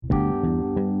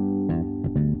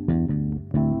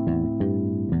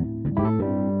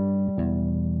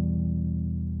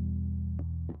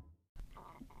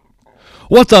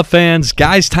What's up, fans?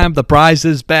 Guys, time the Brys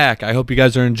is back. I hope you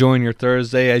guys are enjoying your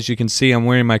Thursday. As you can see, I'm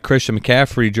wearing my Christian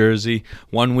McCaffrey jersey.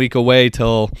 1 week away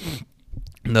till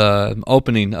the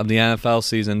opening of the NFL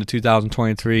season, the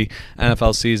 2023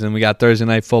 NFL season. We got Thursday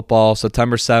Night Football,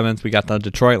 September 7th. We got the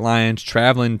Detroit Lions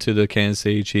traveling to the Kansas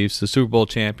City Chiefs, the Super Bowl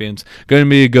champions. Going to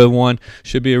be a good one.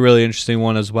 Should be a really interesting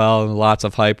one as well. Lots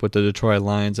of hype with the Detroit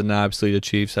Lions, and obviously the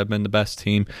Chiefs have been the best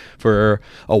team for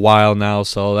a while now.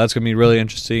 So that's going to be really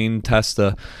interesting.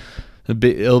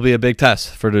 It'll be a big test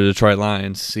for the Detroit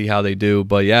Lions, see how they do.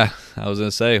 But yeah, I was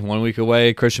going to say, 1 week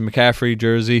away, Christian McCaffrey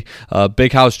jersey,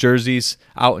 Big House jerseys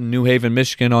out in New Haven,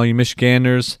 Michigan, all you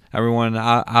Michiganders, everyone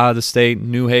out of the state,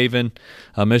 New Haven,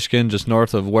 Michigan, just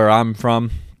north of where I'm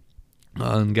from.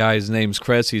 The guy's name's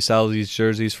Chris. He sells these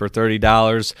jerseys for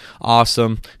 $30.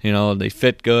 Awesome. You know, they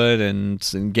fit good, and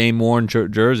it's a game-worn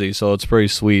jersey, so it's pretty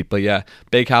sweet. But yeah,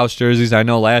 Big House jerseys. I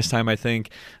know last time I think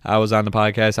I was on the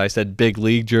podcast, I said Big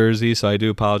League jerseys, so I do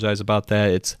apologize about that.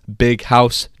 It's Big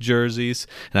House jerseys,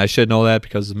 and I should know that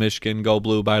because Michigan go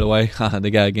blue, by the way. They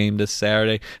got a game this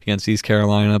Saturday against East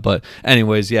Carolina. But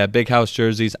anyways, yeah, Big House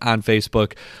jerseys on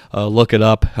Facebook. Look it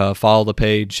up. Follow the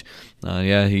page.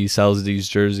 Yeah, he sells these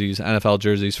jerseys, NFL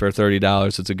jerseys, for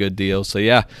 $30. It's a good deal. So,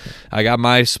 yeah, I got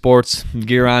my sports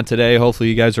gear on today. Hopefully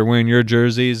you guys are wearing your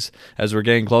jerseys as we're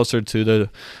getting closer to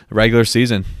the regular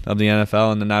season of the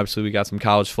NFL. And then, obviously, we got some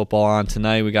college football on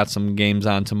tonight. We got some games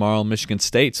on tomorrow. Michigan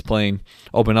State's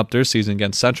open up their season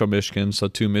against Central Michigan, so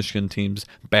two Michigan teams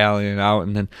battling it out.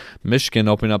 And then Michigan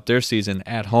open up their season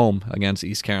at home against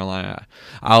East Carolina.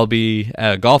 I'll be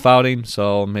at a golf outing,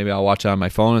 so maybe I'll watch it on my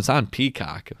phone. It's on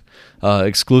Peacock.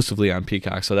 Exclusively on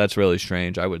Peacock, so that's really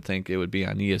strange. I would think it would be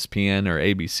on ESPN or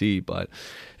ABC, but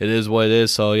it is what it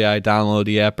is. So yeah, I downloaded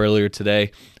the app earlier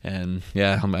today, and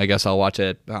yeah, I guess I'll watch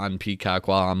it on Peacock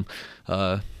while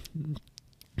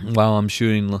I'm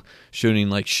shooting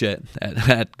like shit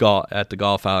at the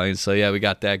golf outing. So yeah, we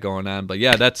got that going on. But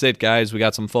yeah, that's it, guys. We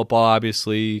got some football.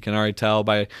 Obviously, you can already tell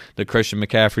by the Christian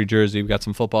McCaffrey jersey. We got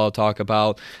some football to talk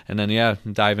about, and then yeah,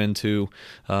 dive into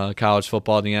college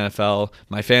football, the NFL,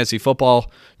 my fantasy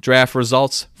football draft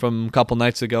results from a couple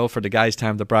nights ago for the Guys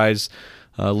Time the Brys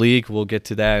league. We'll get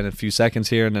to that in a few seconds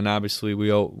here, and then obviously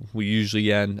we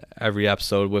usually end every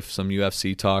episode with some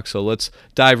UFC talk. So let's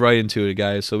dive right into it,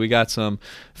 guys. So we got some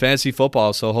fantasy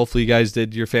football. So hopefully you guys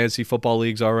did your fantasy football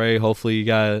leagues already. Hopefully you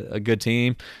got a good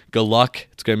team. Good luck.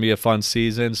 It's going to be a fun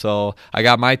season. So I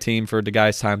got my team for the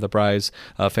Guys Time the Brys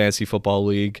fantasy football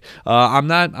league. I'm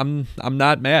not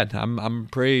mad.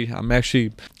 I'm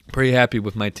actually pretty happy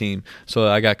with my team. So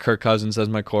I got Kirk Cousins as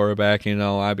my quarterback. You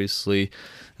know, obviously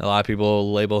a lot of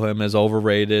people label him as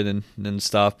overrated and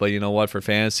stuff, but you know what? For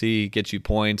fantasy, he gets you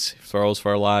points, throws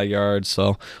for a lot of yards.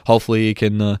 So hopefully he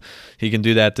can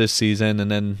do that this season. And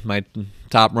then my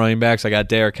top running backs, I got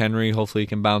Derrick Henry. Hopefully he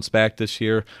can bounce back this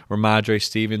year. Ramondre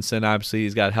Stevenson, obviously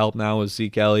he's got help now with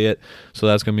Zeke Elliott, so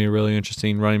that's going to be a really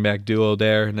interesting running back duo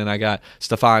there. And then I got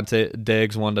Stephon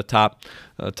Diggs, one of the top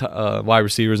wide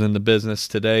receivers in the business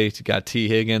today. You got T.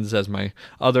 Higgins as my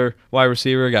other wide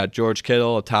receiver. I got George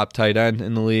Kittle, a top tight end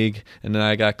in the league. And then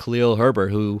I got Khalil Herbert,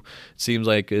 who seems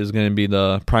like is going to be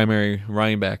the primary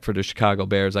running back for the Chicago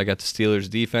Bears. I got the Steelers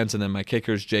defense, and then my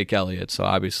kicker is Jake Elliott. So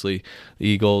obviously the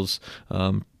Eagles,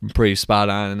 pretty spot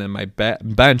on. And then my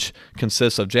bench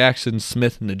consists of Jackson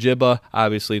Smith Najibba,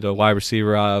 obviously the wide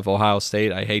receiver out of Ohio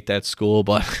State. I hate that school,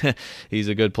 but he's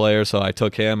a good player, so I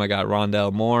took him. I got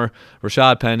Rondell Moore,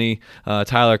 Rashad Penny,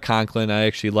 Tyler Conklin. I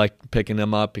actually like picking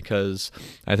him up because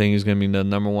I think he's going to be the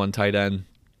number one tight end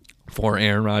for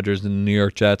Aaron Rodgers and the New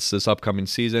York Jets this upcoming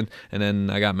season. And then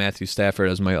I got Matthew Stafford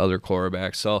as my other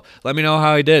quarterback. So let me know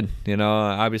how I did. You know,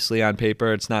 obviously on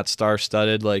paper it's not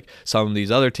star-studded like some of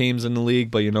these other teams in the league,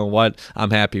 but you know what?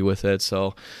 I'm happy with it.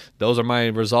 So those are my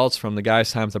results from the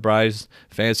Guys Time the Brys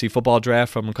fantasy football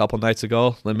draft from a couple nights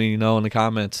ago. Let me know in the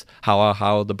comments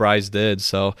how the Brys did.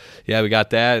 So yeah, we got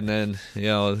that, and then you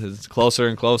know it's closer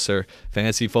and closer.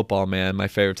 Fantasy football, man, my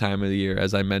favorite time of the year,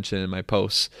 as I mentioned in my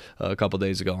posts a couple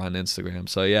days ago on Instagram.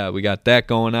 So yeah, we got that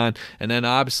going on, and then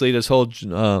obviously this whole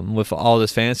with all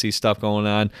this fantasy stuff going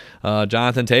on,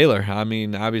 Jonathan Taylor. I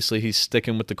mean, obviously he's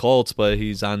sticking with the Colts, but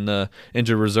he's on the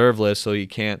injured reserve list, so he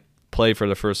can't play for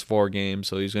the first 4 games,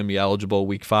 so he's going to be eligible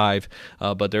week 5.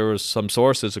 But there was some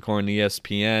sources, according to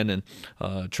ESPN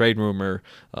and trade rumor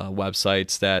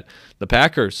websites, that the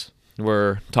Packers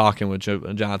were talking with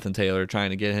Jonathan Taylor, trying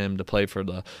to get him to play for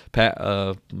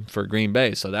for Green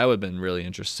Bay. So that would have been really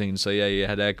interesting. So yeah, you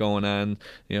had that going on.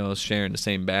 Sharing the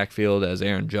same backfield as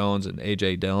Aaron Jones and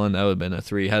A.J. Dillon. That would have been a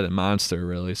three-headed monster,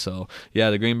 really. So yeah,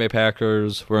 the Green Bay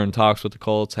Packers were in talks with the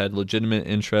Colts, had legitimate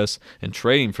interest in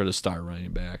trading for the star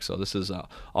running back. So this is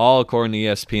all according to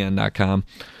ESPN.com.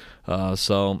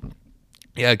 So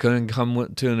yeah, couldn't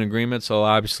come to an agreement, so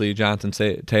obviously Jonathan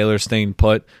Taylor staying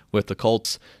put with the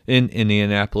Colts in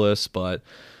Indianapolis. But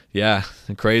yeah,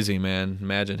 crazy, man.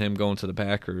 Imagine him going to the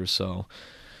Packers. So,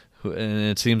 and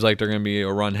it seems like they're going to be a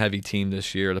run-heavy team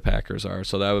this year, the Packers are.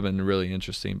 So that would have been really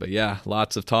interesting. But yeah,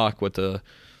 lots of talk with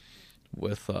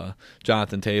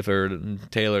Jonathan Taylor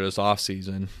this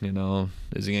offseason.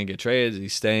 Is he going to get traded? Is he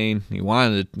staying? He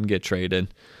wanted to get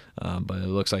traded, but it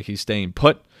looks like he's staying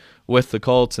put with the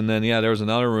Colts. And then there was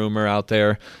another rumor out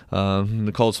there.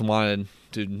 The Colts wanted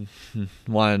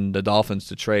the Dolphins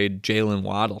to trade Jalen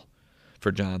Waddle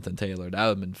for Jonathan Taylor. That would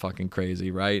have been fucking crazy,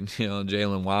 right?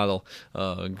 Jalen Waddle,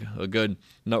 a good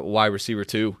wide receiver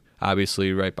too,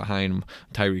 obviously right behind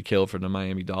Tyreek Hill for the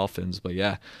Miami Dolphins. But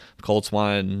yeah, the Colts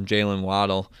wanted Jalen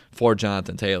Waddle for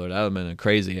Jonathan Taylor. That would have been a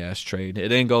crazy ass trade. It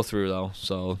didn't go through though.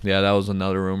 So yeah, that was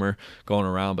another rumor going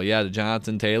around. But yeah, the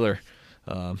Jonathan Taylor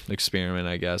experiment,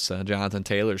 I guess. Jonathan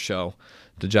Taylor show,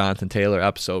 the Jonathan Taylor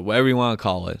episode, whatever you want to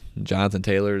call it. Jonathan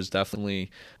Taylor is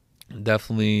definitely a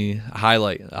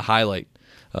highlight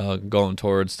going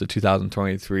towards the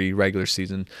 2023 regular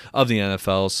season of the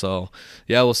NFL. So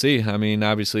yeah, we'll see. I mean,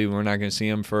 obviously we're not going to see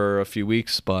him for a few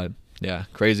weeks, but yeah,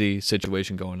 crazy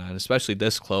situation going on, especially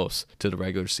this close to the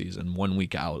regular season. 1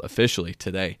 week out, officially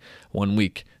today, 1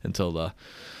 week until the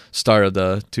start of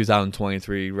the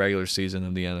 2023 regular season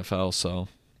of the NFL. So,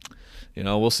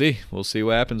 we'll see. We'll see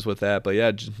what happens with that. But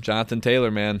yeah, Jonathan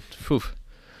Taylor, man,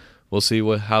 we'll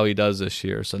see how he does this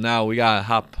year. So now we got to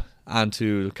hop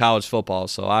onto college football.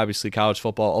 So obviously college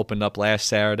football opened up last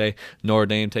Saturday. Notre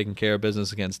Dame taking care of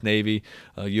business against Navy.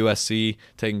 USC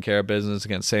taking care of business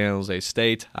against San Jose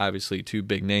State. Obviously two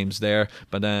big names there.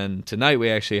 But then tonight we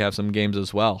actually have some games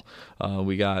as well.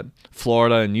 We got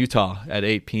Florida and Utah at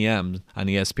 8 p.m. on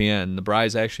ESPN. The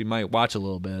Brys actually might watch a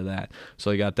little bit of that.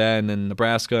 So you got that. And then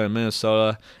Nebraska and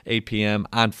Minnesota, 8 p.m.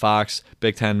 on Fox.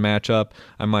 Big Ten matchup.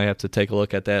 I might have to take a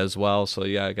look at that as well. So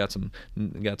yeah, I got some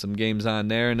games on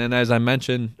there. And then as I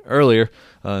mentioned earlier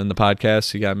in the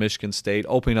podcast, you got Michigan State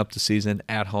opening up the season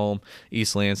at home,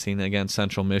 East Lansing against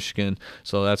Central Michigan.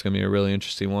 So that's going to be a really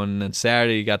interesting one. And then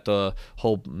Saturday, you got the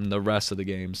rest of the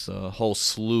games, the whole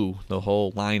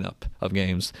lineup of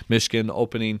games. Michigan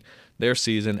opening their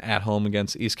season at home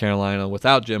against East Carolina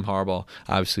without Jim Harbaugh.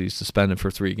 Obviously, he's suspended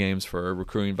for 3 games for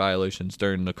recruiting violations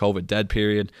during the COVID dead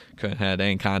period. Couldn't have had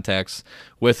any contacts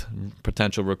with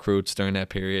potential recruits during that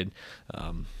period.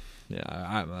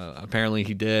 Apparently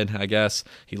he did. I guess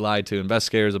he lied to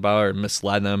investigators about it or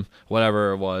misled them,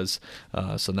 whatever it was.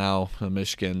 So now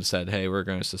Michigan said, hey, we're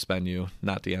going to suspend you,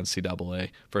 not the NCAA,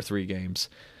 for 3 games.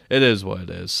 It is what it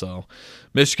is. So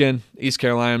Michigan, East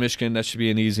Carolina, Michigan, that should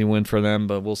be an easy win for them,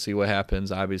 but we'll see what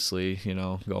happens. Obviously,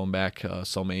 going back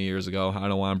so many years ago, I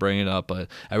don't want to bring it up, but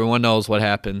everyone knows what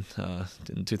happened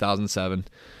in 2007.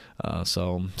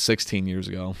 So 16 years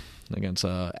ago against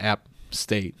App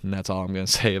State, and that's all I'm going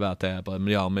to say about that. But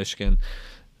Michigan,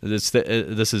 this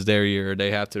is their year.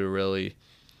 They have to really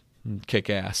kick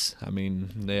ass. I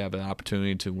mean, they have an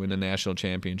opportunity to win a national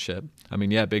championship. I mean,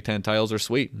 yeah, Big Ten titles are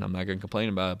sweet. I'm not going to complain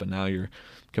about it, but now you're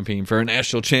competing for a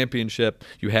national championship.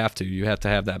 You have to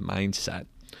have that mindset.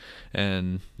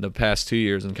 And the past 2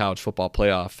 years in college football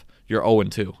playoff, you're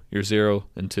 0-2. You're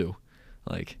 0-2.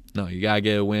 Like, no, you got to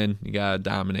get a win. You got to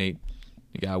dominate.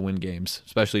 You got to win games,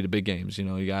 especially the big games.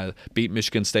 You got to beat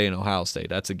Michigan State and Ohio State.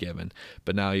 That's a given.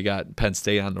 But now you got Penn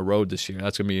State on the road this year.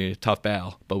 That's going to be a tough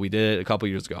battle. But we did it a couple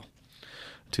years ago,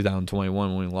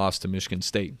 2021, when we lost to Michigan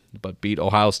State, but beat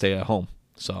Ohio State at home.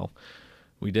 So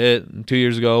we did it 2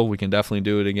 years ago. We can definitely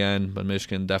do it again, but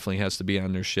Michigan definitely has to be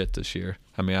on their shit this year.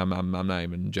 I mean, I'm not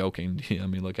even joking. I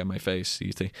mean, look at my face.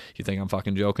 You think I'm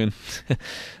fucking joking?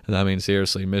 I mean,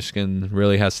 seriously, Michigan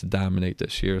really has to dominate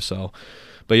this year. So,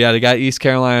 but yeah, they got East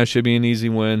Carolina. Should be an easy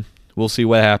win. We'll see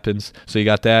what happens. So you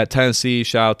got that. Tennessee,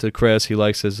 shout out to Chris. He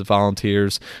likes his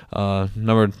Volunteers.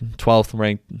 Number 12th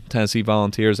ranked Tennessee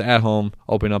Volunteers at home,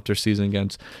 open up their season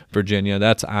against Virginia.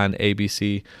 That's on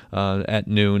ABC at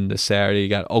noon this Saturday. You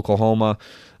got Oklahoma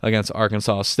against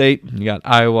Arkansas State. You got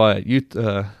Iowa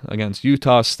against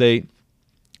Utah State.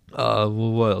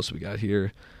 What else we got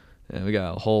here? Yeah, we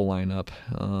got a whole lineup.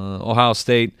 Ohio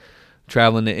State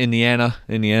traveling to Indiana.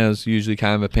 Indiana's usually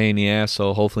kind of a pain in the ass,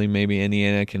 so hopefully maybe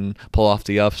Indiana can pull off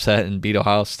the upset and beat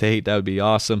Ohio State. That would be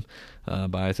awesome.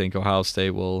 But I think Ohio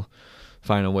State will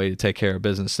find a way to take care of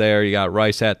business there. You got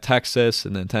Rice at Texas,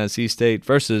 and then Tennessee State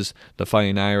versus the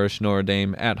Fighting Irish, Notre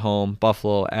Dame at home,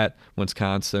 Buffalo at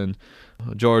Wisconsin.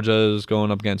 Georgia is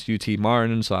going up against UT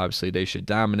Martin, so obviously they should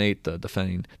dominate, the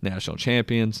defending national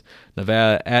champions.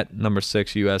 Nevada at number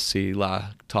 6 USC. A lot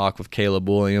of talk with Caleb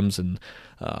Williams and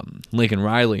Lincoln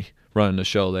Riley running the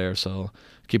show there, so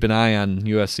keep an eye on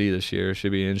USC this year.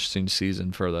 Should be an interesting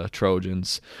season for the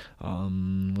Trojans.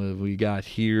 What we got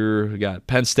here? We got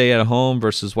Penn State at home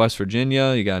versus West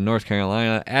Virginia. You got North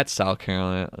Carolina at South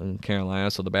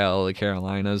Carolina, so the Battle of the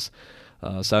Carolinas.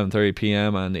 7:30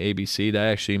 p.m. on the ABC. That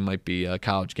actually might be a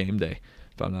college game day,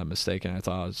 if I'm not mistaken. I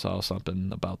thought I saw something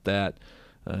about that.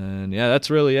 And, yeah, that's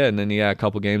really it. And then you got a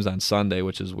couple games on Sunday,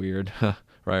 which is weird,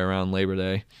 right around Labor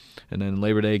Day. And then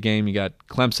Labor Day game, you got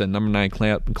Clemson, number 9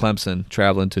 Clemson,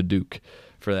 traveling to Duke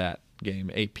for that game,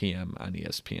 8 p.m. on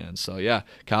ESPN. So, yeah,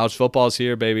 college football's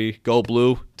here, baby. Go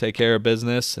Blue. Take care of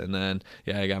business. And then,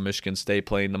 yeah, I got Michigan State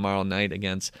playing tomorrow night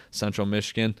against Central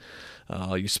Michigan.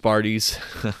 You Sparties,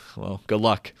 well, good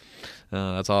luck.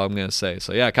 That's all I'm going to say.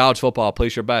 So, yeah, college football,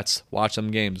 place your bets. Watch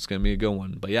some games. It's going to be a good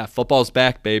one. But, yeah, football's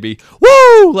back, baby.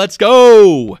 Woo! Let's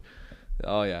go!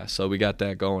 Oh, yeah, so we got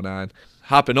that going on.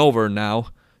 Hopping over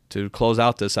now to close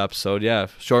out this episode. Yeah,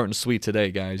 short and sweet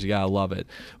today, guys. You got to love it.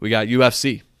 We got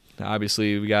UFC.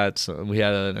 Obviously, we had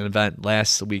an event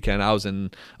last weekend. I was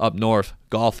up north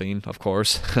golfing, of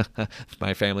course.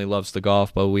 My family loves to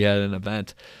golf, but we had an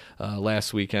event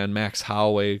last weekend. Max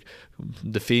Holloway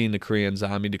defeating the Korean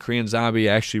Zombie. The Korean Zombie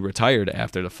actually retired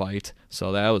after the fight,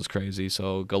 so that was crazy.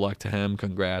 So good luck to him.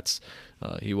 Congrats.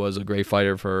 He was a great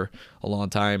fighter for a long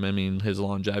time. I mean, his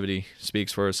longevity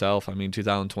speaks for itself. I mean,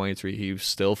 2023, he was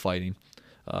still fighting.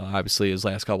 Obviously, his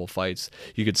last couple fights,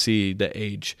 you could see the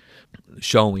age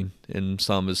showing in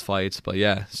some of his fights. But,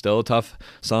 yeah, still a tough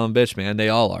son of a bitch, man. They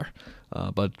all are.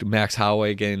 But Max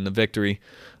Holloway getting the victory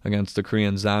against the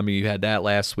Korean Zombie. You had that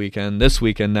last weekend. This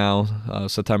weekend now,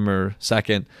 September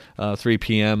 2nd, 3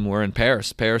 p.m., we're in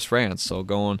Paris, France. So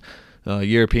going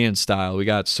European style. We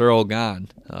got Cyril Gane,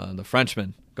 the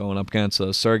Frenchman, going up against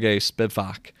Sergey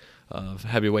Spivak.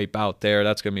 Heavyweight bout there.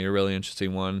 That's going to be a really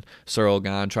interesting one. Cyril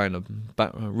Gane trying to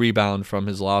rebound from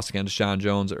his loss against John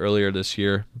Jones earlier this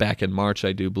year, back in March,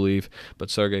 I do believe. But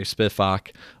Sergey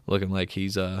Spivak looking like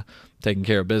he's taking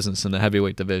care of business in the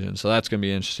heavyweight division. So that's going to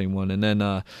be an interesting one. And then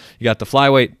you got the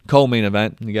flyweight co-main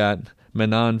event. You got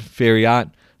Manon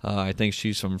Fiorot. I think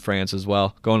she's from France as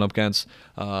well, going up against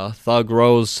Thug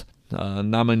Rose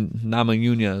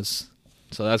Namajunas.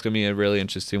 So that's going to be a really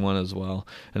interesting one as well.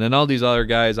 And then all these other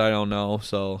guys, I don't know.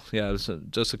 So, yeah, it's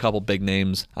just a couple big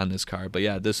names on this card. But,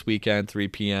 yeah, this weekend, 3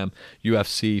 p.m.,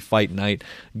 UFC Fight Night,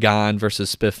 Gane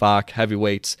versus Spivak,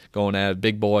 heavyweights going at it,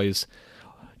 big boys,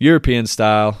 European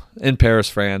style, in Paris,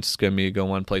 France. It's going to be a good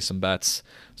one. Play some bets.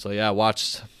 So, yeah,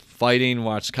 watch fighting,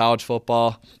 watch college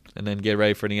football, and then get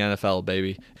ready for the NFL,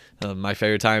 baby. My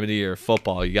favorite time of the year,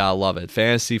 football. You got to love it.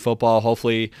 Fantasy football,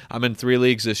 hopefully, I'm in 3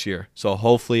 leagues this year, so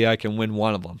hopefully I can win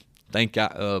one of them. Thank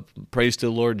God. Praise to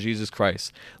the Lord Jesus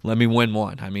Christ. Let me win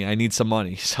one. I mean, I need some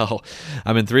money. So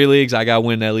I'm in 3 leagues. I got to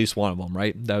win at least one of them,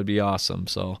 right? That would be awesome.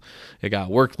 So I got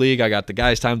work league. I got the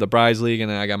Guys Time, the Brys league, and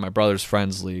then I got my brother's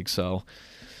friends league. So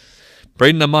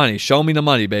bring the money. Show me the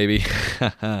money, baby.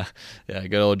 Yeah,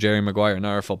 good old Jerry Maguire,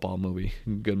 another football movie.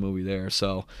 Good movie there.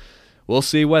 So we'll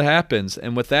see what happens.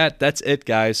 And with that, that's it,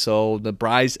 guys. So the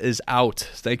Brys is out.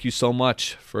 Thank you so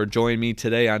much for joining me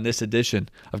today on this edition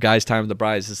of Guys Time with the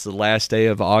Brys. This is the last day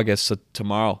of August, so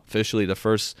tomorrow, officially the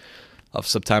 1st of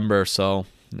September. So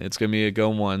it's going to be a good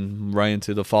one right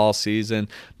into the fall season.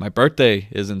 My birthday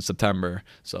is in September,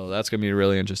 so that's going to be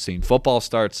really interesting. Football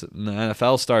starts, the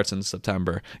NFL starts in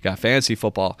September. You got fantasy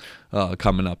football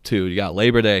coming up, too. You got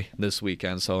Labor Day this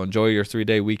weekend, so enjoy your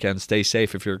 3-day weekend. Stay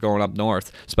safe if you're going up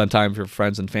north. Spend time with your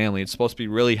friends and family. It's supposed to be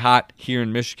really hot here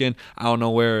in Michigan. I don't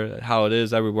know how it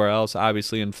is everywhere else.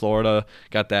 Obviously in Florida,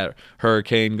 got that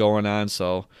hurricane going on,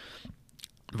 so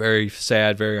very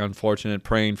sad, very unfortunate.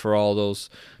 Praying for all those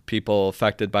people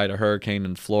affected by the hurricane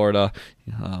in Florida.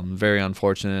 Very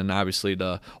unfortunate. And obviously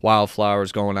the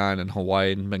wildflowers going on in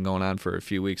Hawaii and been going on for a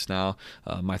few weeks now.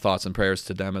 My thoughts and prayers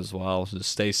to them as well. Just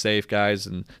stay safe, guys,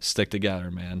 and stick together,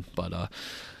 man. But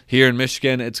here in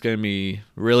Michigan, it's going to be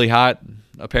really hot,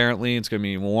 apparently. It's going to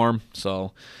be warm,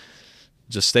 so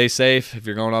just stay safe. If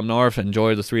you're going up north,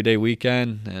 enjoy the 3-day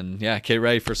weekend. And, yeah, get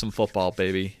ready for some football,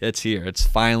 baby. It's here. It's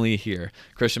finally here.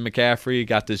 Christian McCaffrey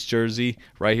got this jersey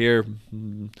right here.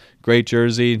 Great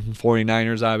jersey.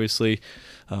 49ers, obviously.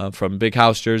 from Big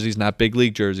House jerseys, not Big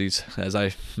League jerseys, as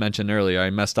I mentioned earlier. I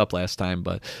messed up last time,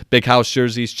 but Big House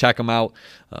jerseys, check them out.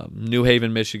 New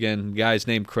Haven, Michigan, guy's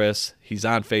named Chris. He's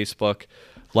on Facebook.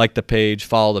 Like the page,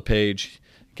 follow the page,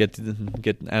 get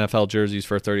NFL jerseys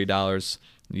for $30.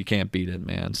 You can't beat it,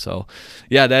 man. So,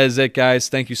 yeah, that is it, guys.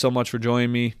 Thank you so much for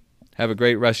joining me. Have a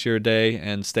great rest of your day,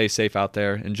 and stay safe out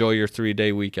there. Enjoy your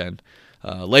 3-day weekend.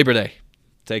 Labor Day.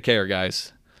 Take care,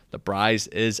 guys. The Brys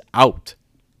is out.